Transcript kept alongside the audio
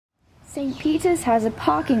St. Peter's has a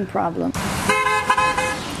parking problem.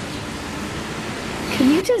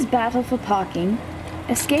 Commuters battle for parking,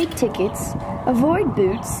 escape tickets, avoid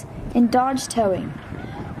boots, and dodge towing.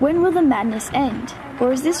 When will the madness end?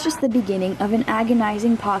 Or is this just the beginning of an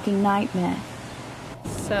agonizing parking nightmare?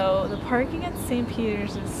 So the parking at St.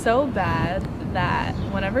 Peter's is so bad that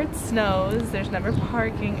whenever it snows, there's never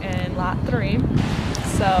parking in lot 3.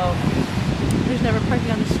 So there's never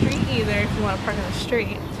parking on the street either if you want to park on the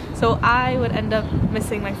street. So I would end up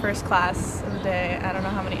missing my first class of the day. I don't know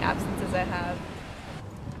how many absences I have.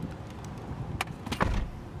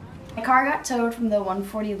 My car got towed from the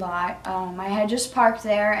 140 lot. I had just parked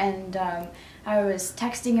there and I was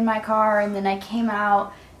texting in my car, and then I came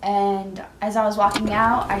out, and as I was walking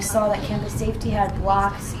out I saw that campus safety had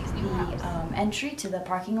blocked the entry to the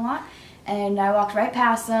parking lot, and I walked right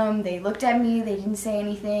past them. They looked at me, they didn't say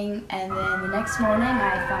anything, and then the next morning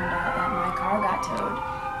I found out that my car got towed.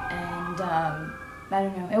 And I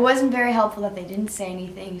don't know, it wasn't very helpful that they didn't say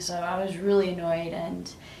anything, so I was really annoyed,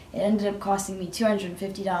 and it ended up costing me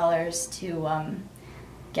 $250 to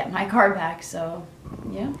get my car back, so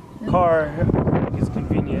yeah. Car is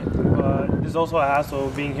convenient, but there's also a hassle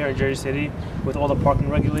being here in Jersey City with all the parking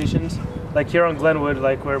regulations. Like here on Glenwood,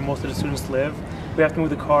 like where most of the students live, we have to move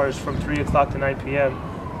the cars from 3 o'clock to 9 p.m.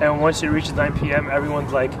 And once it reaches 9 p.m.,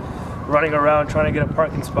 everyone's like running around trying to get a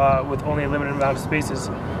parking spot with only a limited amount of spaces.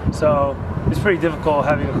 So it's pretty difficult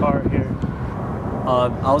having a car here.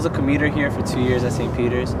 I was a commuter here for 2 years at St.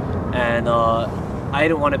 Peter's, and I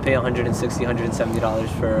didn't want to pay $160, $170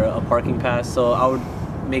 for a parking pass, so I would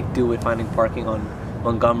make do with finding parking on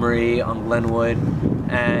Montgomery, on Glenwood.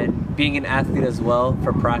 And being an athlete as well,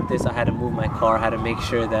 for practice I had to move my car, I had to make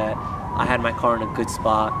sure that I had my car in a good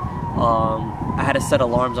spot. I had to set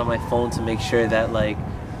alarms on my phone to make sure that like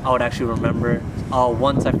I would actually remember.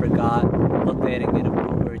 Once I forgot, luckily I didn't get a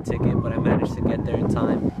ticket, but I managed to get there in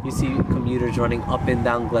time. You see commuters running up and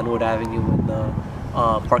down Glenwood Avenue when the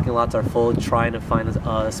parking lots are full, trying to find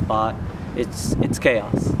a spot. It's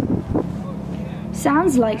chaos.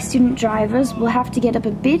 Sounds like student drivers will have to get up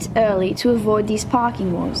a bit early to avoid these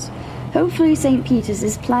parking wars. Hopefully St. Peter's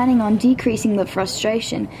is planning on decreasing the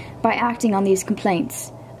frustration by acting on these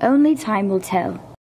complaints. Only time will tell.